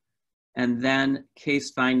exam, and then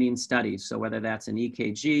case-finding studies. So whether that's an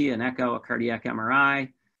EKG, an echo, a cardiac MRI,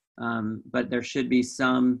 but there should be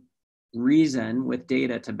some reason with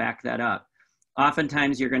data to back that up.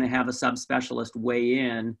 Oftentimes, you're going to have a subspecialist weigh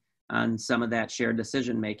in on some of that shared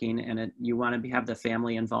decision-making, and you want to have the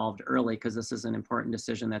family involved early because this is an important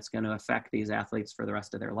decision that's going to affect these athletes for the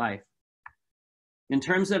rest of their life. In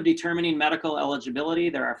terms of determining medical eligibility,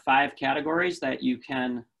 there are 5 categories that you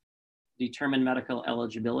can determine medical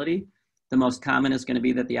eligibility. The most common is going to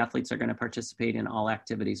be that the athletes are going to participate in all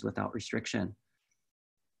activities without restriction.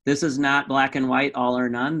 This is not black and white, all or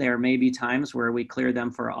none. There may be times where we clear them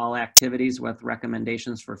for all activities with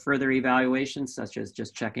recommendations for further evaluation, such as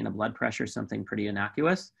just checking a blood pressure, something pretty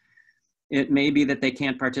innocuous. It may be that they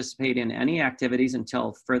can't participate in any activities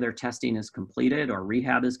until further testing is completed or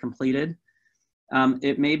rehab is completed.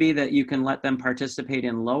 It may be that you can let them participate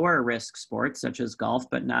in lower risk sports, such as golf,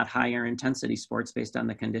 but not higher intensity sports based on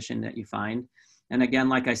the condition that you find. And again,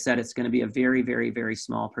 like I said, it's going to be a very, very, very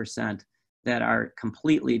small percent that are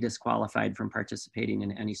completely disqualified from participating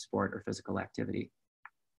in any sport or physical activity.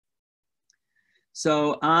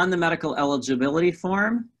 So on the medical eligibility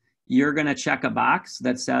form, you're going to check a box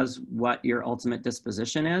that says what your ultimate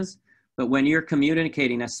disposition is. But when you're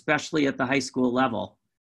communicating, especially at the high school level,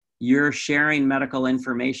 you're sharing medical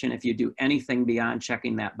information if you do anything beyond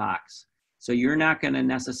checking that box. So you're not going to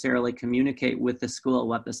necessarily communicate with the school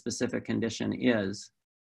what the specific condition is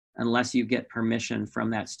unless you get permission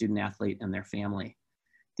from that student athlete and their family.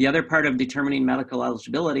 The other part of determining medical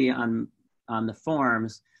eligibility on the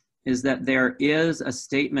forms is that there is a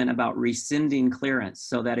statement about rescinding clearance,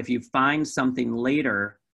 so that if you find something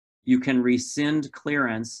later, you can rescind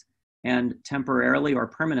clearance and temporarily or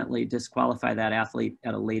permanently disqualify that athlete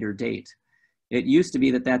at a later date. It used to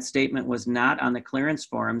be that that statement was not on the clearance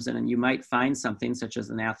forms, and you might find something such as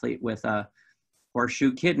an athlete with a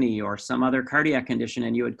horseshoe kidney or some other cardiac condition,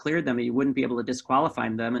 and you had cleared them and you wouldn't be able to disqualify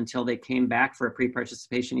them until they came back for a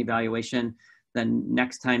pre-participation evaluation the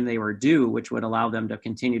next time they were due, which would allow them to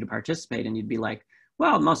continue to participate. And you'd be like,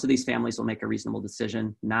 well, most of these families will make a reasonable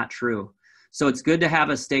decision. Not true. So it's good to have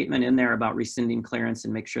a statement in there about rescinding clearance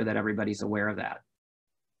and make sure that everybody's aware of that.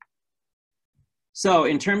 So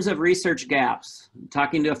in terms of research gaps,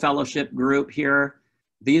 talking to a fellowship group here,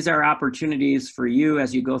 these are opportunities for you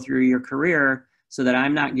as you go through your career, so that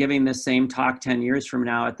I'm not giving this same talk 10 years from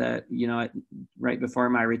now at the, right before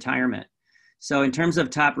my retirement. So in terms of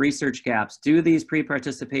top research gaps, do these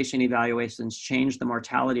pre-participation evaluations change the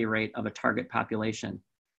mortality rate of a target population?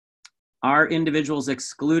 Are individuals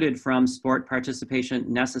excluded from sport participation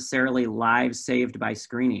necessarily lives saved by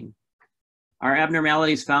screening? Are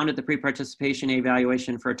abnormalities found at the pre-participation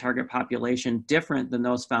evaluation for a target population different than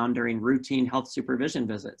those found during routine health supervision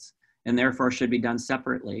visits, and therefore should be done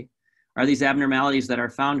separately? Are these abnormalities that are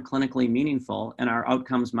found clinically meaningful, and are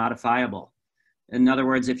outcomes modifiable? In other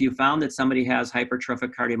words, if you found that somebody has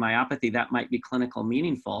hypertrophic cardiomyopathy, that might be clinical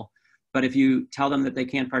meaningful. But if you tell them that they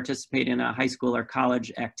can't participate in a high school or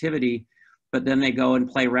college activity, but then they go and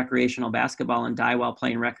play recreational basketball and die while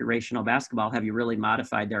playing recreational basketball, have you really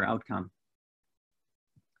modified their outcome?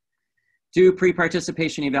 Do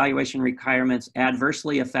pre-participation evaluation requirements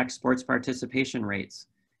adversely affect sports participation rates?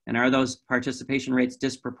 And are those participation rates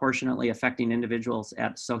disproportionately affecting individuals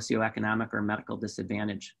at socioeconomic or medical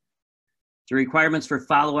disadvantage? Do requirements for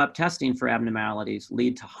follow-up testing for abnormalities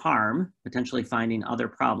lead to harm, potentially finding other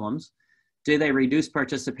problems? Do they reduce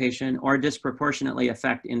participation or disproportionately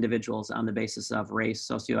affect individuals on the basis of race,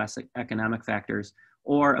 socioeconomic factors,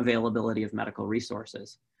 or availability of medical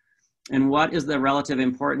resources? And what is the relative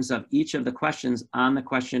importance of each of the questions on the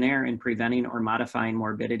questionnaire in preventing or modifying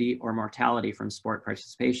morbidity or mortality from sport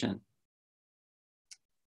participation?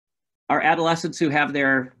 Are adolescents who have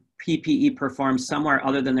their PPE performed somewhere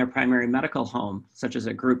other than their primary medical home, such as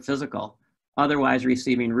a group physical, otherwise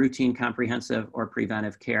receiving routine, comprehensive, or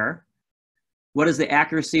preventive care? What is the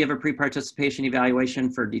accuracy of a pre-participation evaluation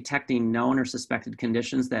for detecting known or suspected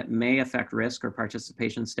conditions that may affect risk or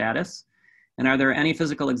participation status? And are there any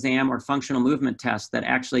physical exam or functional movement tests that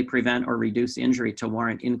actually prevent or reduce injury to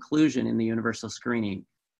warrant inclusion in the universal screening?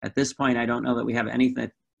 At this point, I don't know that we have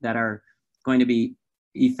anything that are going to be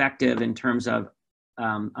effective in terms of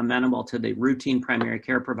amenable to the routine primary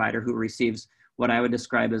care provider who receives what I would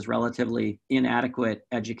describe as relatively inadequate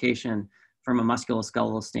education from a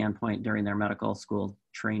musculoskeletal standpoint during their medical school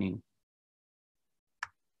training.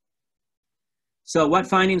 So what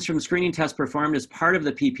findings from screening tests performed as part of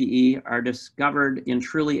the PPE are discovered in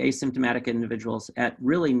truly asymptomatic individuals at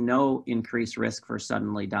really no increased risk for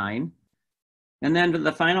suddenly dying? And then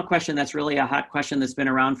the final question that's really a hot question that's been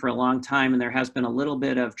around for a long time, and there has been a little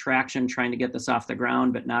bit of traction trying to get this off the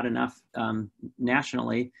ground, but not enough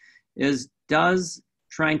nationally, is does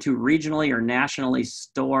trying to regionally or nationally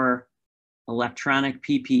store electronic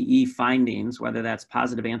PPE findings, whether that's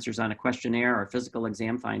positive answers on a questionnaire or physical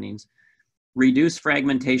exam findings, reduce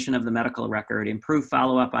fragmentation of the medical record, improve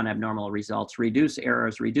follow-up on abnormal results, reduce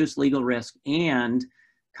errors, reduce legal risk, and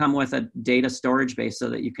come with a data storage base so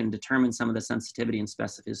that you can determine some of the sensitivity and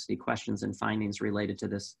specificity questions and findings related to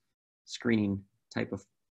this screening type of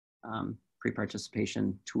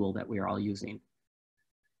pre-participation tool that we are all using.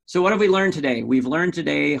 So what have we learned today? We've learned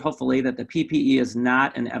today, hopefully, that the PPE is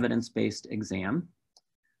not an evidence-based exam.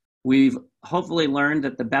 We've hopefully learned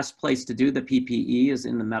that the best place to do the PPE is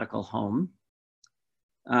in the medical home.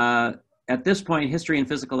 At this point, history and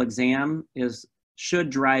physical exam should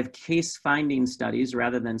drive case finding studies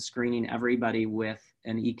rather than screening everybody with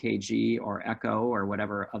an EKG or echo or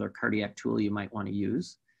whatever other cardiac tool you might want to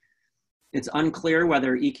use. It's unclear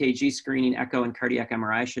whether EKG screening, echo, and cardiac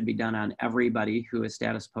MRI should be done on everybody who is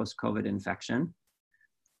status post-COVID infection.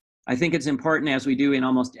 I think it's important, as we do in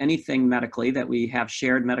almost anything medically, that we have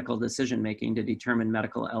shared medical decision-making to determine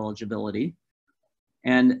medical eligibility.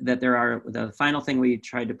 And that the final thing we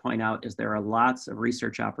tried to point out is there are lots of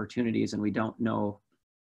research opportunities, and we don't know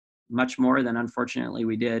much more than, unfortunately,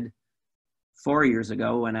 we did 4 years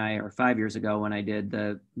ago or 5 years ago when I did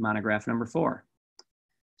the monograph number 4.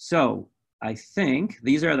 So I think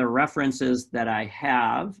these are the references that I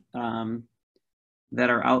have that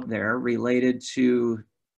are out there related to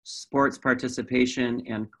sports participation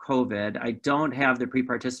and COVID. I don't have the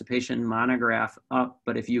pre-participation monograph up,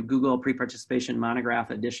 but if you Google pre-participation monograph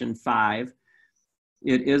edition 5,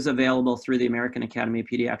 it is available through the American Academy of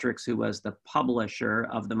Pediatrics, who was the publisher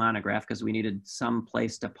of the monograph, because we needed some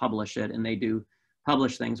place to publish it, and they do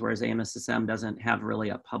publish things, whereas AMSSM doesn't have really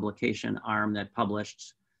a publication arm that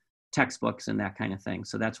published textbooks and that kind of thing.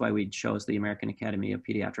 So that's why we chose the American Academy of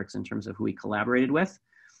Pediatrics in terms of who we collaborated with.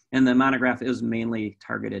 And the monograph is mainly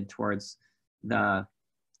targeted towards the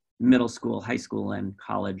middle school, high school, and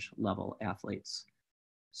college level athletes.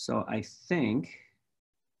 So I think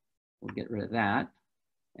we'll get rid of that.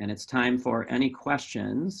 And it's time for any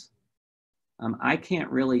questions. I can't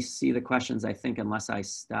really see the questions, I think, unless I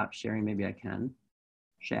stop sharing. Maybe I can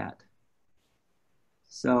chat.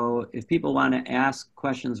 So if people want to ask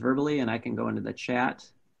questions verbally and I can go into the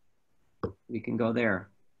chat, we can go there.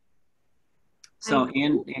 So,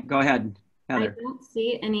 go ahead, Heather. I don't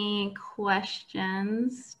see any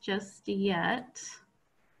questions just yet,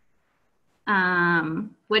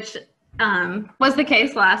 which was the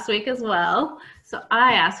case last week as well. So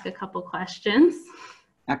I asked a couple questions.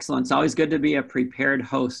 Excellent. It's always good to be a prepared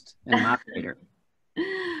host and moderator.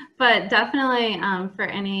 But definitely for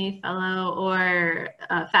any fellow or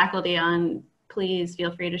faculty on, please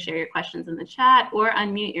feel free to share your questions in the chat or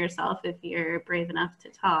unmute yourself if you're brave enough to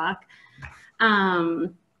talk.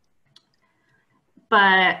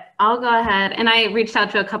 But I'll go ahead, and I reached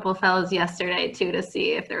out to a couple of fellows yesterday too to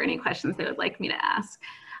see if there were any questions they would like me to ask.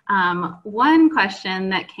 One question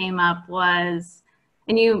that came up was,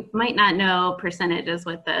 and you might not know percentages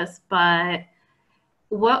with this, but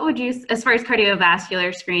what would you, as far as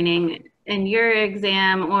cardiovascular screening in your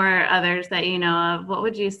exam or others that you know of, what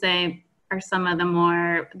would you say are some of the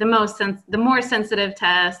more sensitive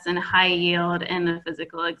tests and high yield in the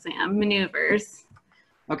physical exam maneuvers?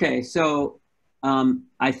 Okay, so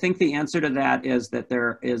I think the answer to that is that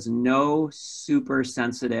there is no super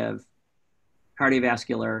sensitive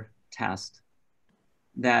cardiovascular test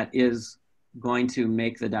that is going to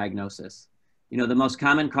make the diagnosis. You know, the most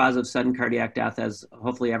common cause of sudden cardiac death, as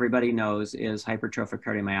hopefully everybody knows, is hypertrophic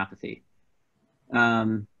cardiomyopathy.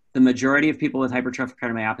 The majority of people with hypertrophic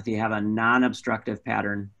cardiomyopathy have a non-obstructive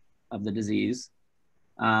pattern of the disease.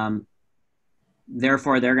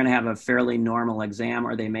 Therefore, they're going to have a fairly normal exam,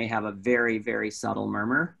 or they may have a very, very subtle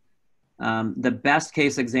murmur. The best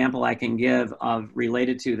case example I can give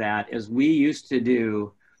related to that is we used to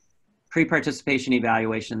do pre-participation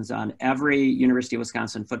evaluations on every University of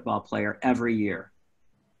Wisconsin football player every year.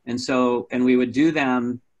 And we would do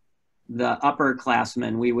them, the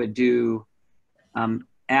upperclassmen, we would do,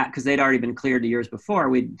 because they'd already been cleared the years before,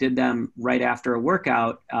 we did them right after a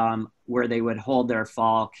workout where they would hold their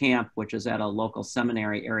fall camp, which is at a local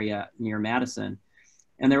seminary area near Madison.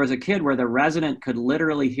 And there was a kid where the resident could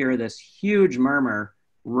literally hear this huge murmur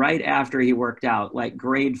right after he worked out, like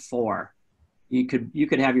grade 4. You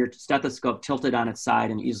could have your stethoscope tilted on its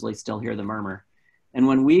side and easily still hear the murmur. And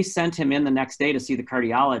when we sent him in the next day to see the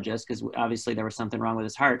cardiologist, because obviously there was something wrong with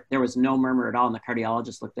his heart, there was no murmur at all. And the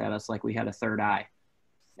cardiologist looked at us like we had a third eye.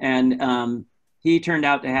 And he turned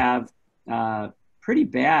out to have pretty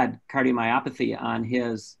bad cardiomyopathy on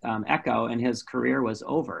his echo, and his career was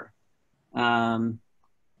over. And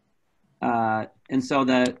so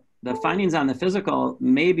the findings on the physical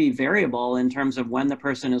may be variable in terms of when the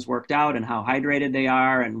person is worked out and how hydrated they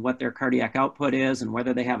are and what their cardiac output is and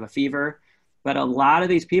whether they have a fever. But a lot of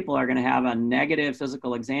these people are going to have a negative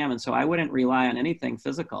physical exam. And so I wouldn't rely on anything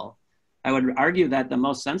physical. I would argue that the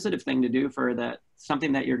most sensitive thing to do for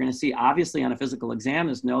something that you're going to see obviously on a physical exam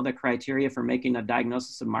is know the criteria for making a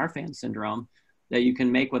diagnosis of Marfan syndrome, that you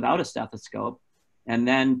can make without a stethoscope. And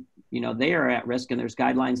then, you know, they are at risk, and there's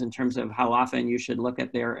guidelines in terms of how often you should look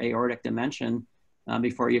at their aortic dimension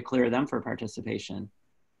before you clear them for participation.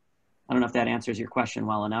 I don't know if that answers your question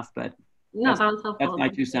well enough, but no, that was helpful. That's my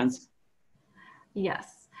 2 cents.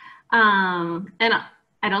 Yes. And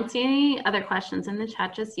I don't see any other questions in the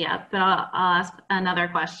chat just yet, but I'll ask another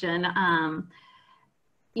question.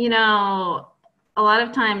 You know, a lot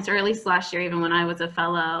of times, or at least last year, even when I was a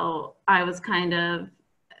fellow, I was kind of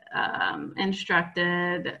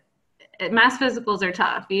instructed, mass physicals are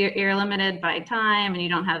tough. You're limited by time and you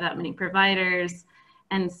don't have that many providers.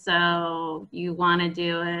 And so you want to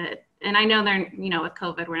do it. And I know they're, you know, with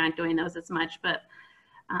COVID, we're not doing those as much, but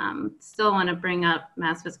still want to bring up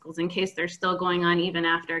mass physicals in case they're still going on even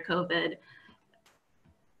after COVID.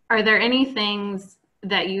 Are there any things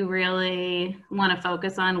that you really want to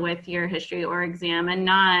focus on with your history or exam, and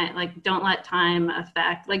not like, don't let time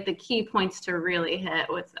affect, like the key points to really hit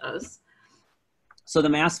with those? So the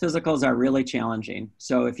mass physicals are really challenging.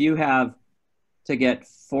 So if you have to get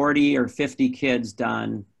 40 or 50 kids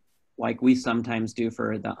done, like we sometimes do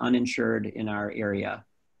for the uninsured in our area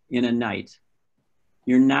in a night,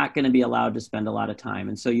 you're not going to be allowed to spend a lot of time.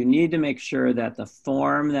 And so you need to make sure that the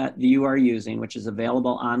form that you are using, which is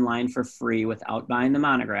available online for free without buying the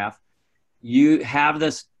monograph, you have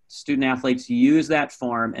the student athletes use that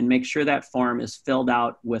form and make sure that form is filled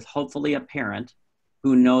out with hopefully a parent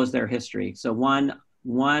who knows their history. So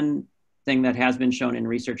one thing that has been shown in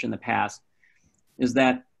research in the past is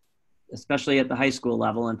that, especially at the high school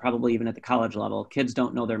level and probably even at the college level, kids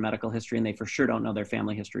don't know their medical history, and they for sure don't know their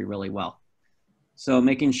family history really well. So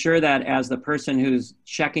making sure that as the person who's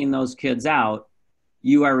checking those kids out,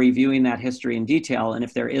 you are reviewing that history in detail. And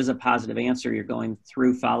if there is a positive answer, you're going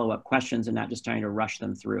through follow-up questions and not just trying to rush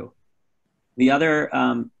them through. The other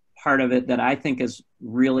part of it that I think is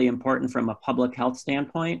really important from a public health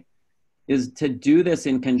standpoint is to do this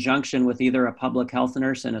in conjunction with either a public health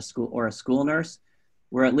nurse and a school nurse,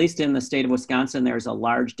 where at least in the state of Wisconsin, there's a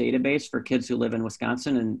large database for kids who live in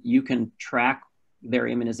Wisconsin, and you can track their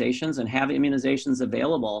immunizations and have immunizations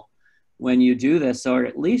available when you do this. So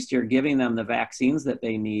at least you're giving them the vaccines that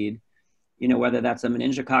they need, you know, whether that's a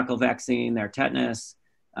meningococcal vaccine, their tetanus,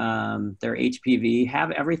 their HPV,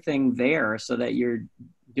 have everything there so that you're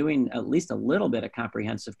doing at least a little bit of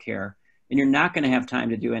comprehensive care, and you're not going to have time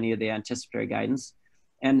to do any of the anticipatory guidance.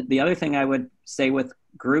 And the other thing I would say with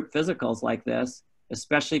group physicals like this,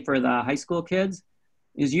 especially for the high school kids,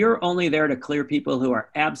 is you're only there to clear people who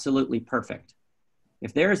are absolutely perfect.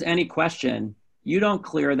 If there's any question, you don't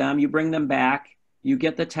clear them, you bring them back, you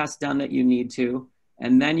get the test done that you need to,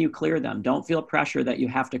 and then you clear them. Don't feel pressure that you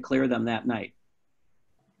have to clear them that night.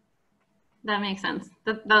 That makes sense.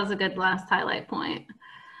 That was a good last highlight point.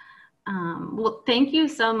 Well, thank you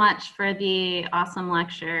so much for the awesome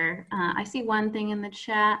lecture. I see one thing in the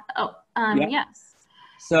chat. Oh, yeah. Yes.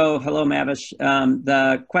 So, hello, Mavish.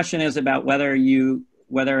 The question is about whether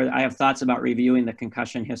I have thoughts about reviewing the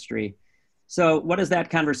concussion history. So what does that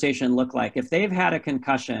conversation look like? If they've had a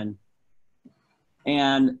concussion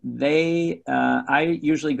and I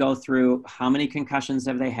usually go through how many concussions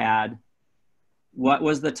have they had? What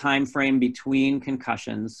was the time frame between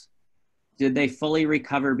concussions? Did they fully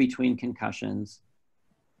recover between concussions?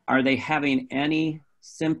 Are they having any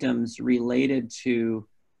symptoms related to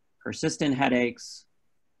persistent headaches,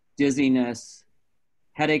 dizziness,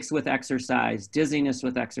 headaches with exercise, dizziness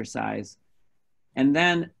with exercise? And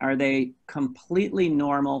then, are they completely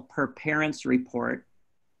normal per parent's report?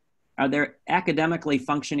 Are they academically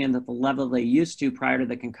functioning at the level they used to prior to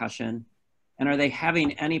the concussion? And are they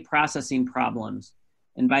having any processing problems?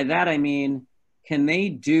 And by that, I mean, can they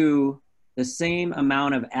do the same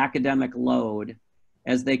amount of academic load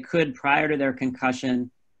as they could prior to their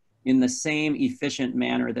concussion in the same efficient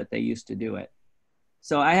manner that they used to do it?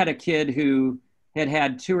 So I had a kid who had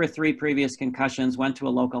had 2 or 3 previous concussions, went to a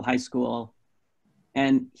local high school,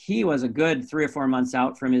 and he was a good 3 or 4 months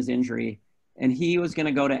out from his injury, and he was going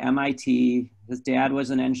to go to MIT. His dad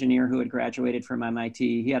was an engineer who had graduated from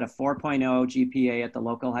MIT. He had a 4.0 GPA at the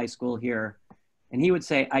local high school here. And he would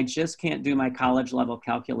say, I just can't do my college level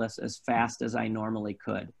calculus as fast as I normally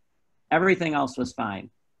could. Everything else was fine.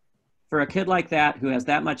 For a kid like that, who has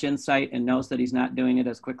that much insight and knows that he's not doing it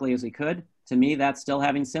as quickly as he could, to me, that's still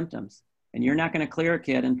having symptoms. And you're not going to clear a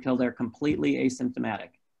kid until they're completely asymptomatic.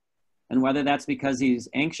 And whether that's because he's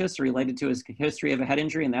anxious related to his history of a head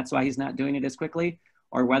injury and that's why he's not doing it as quickly,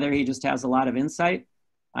 or whether he just has a lot of insight,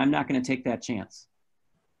 I'm not going to take that chance.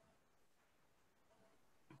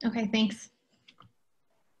 Okay, thanks.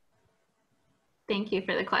 Thank you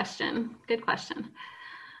for the question. Good question.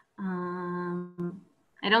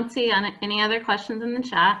 I don't see any other questions in the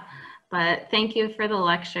chat, but thank you for the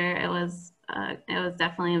lecture. It was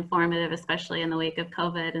definitely informative, especially in the wake of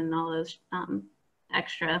COVID and all those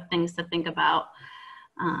extra things to think about.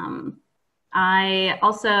 I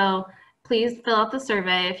also, please fill out the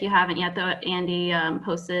survey if you haven't yet, that Andy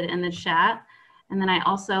posted in the chat. And then I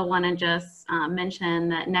also want to just mention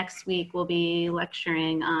that next week we'll be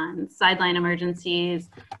lecturing on sideline emergencies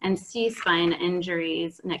and C-spine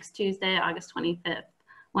injuries next Tuesday, August 25th,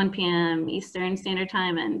 1 p.m. Eastern Standard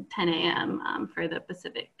Time and 10 a.m. For the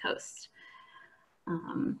Pacific Coast.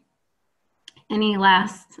 Any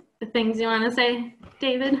last things you want to say,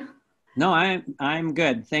 David? No, I'm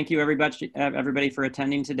good. Thank you, everybody for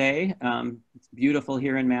attending today. It's beautiful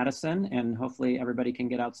here in Madison, and hopefully everybody can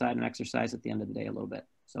get outside and exercise at the end of the day a little bit.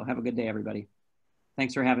 So have a good day, everybody.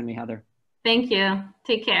 Thanks for having me, Heather. Thank you.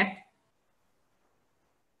 Take care.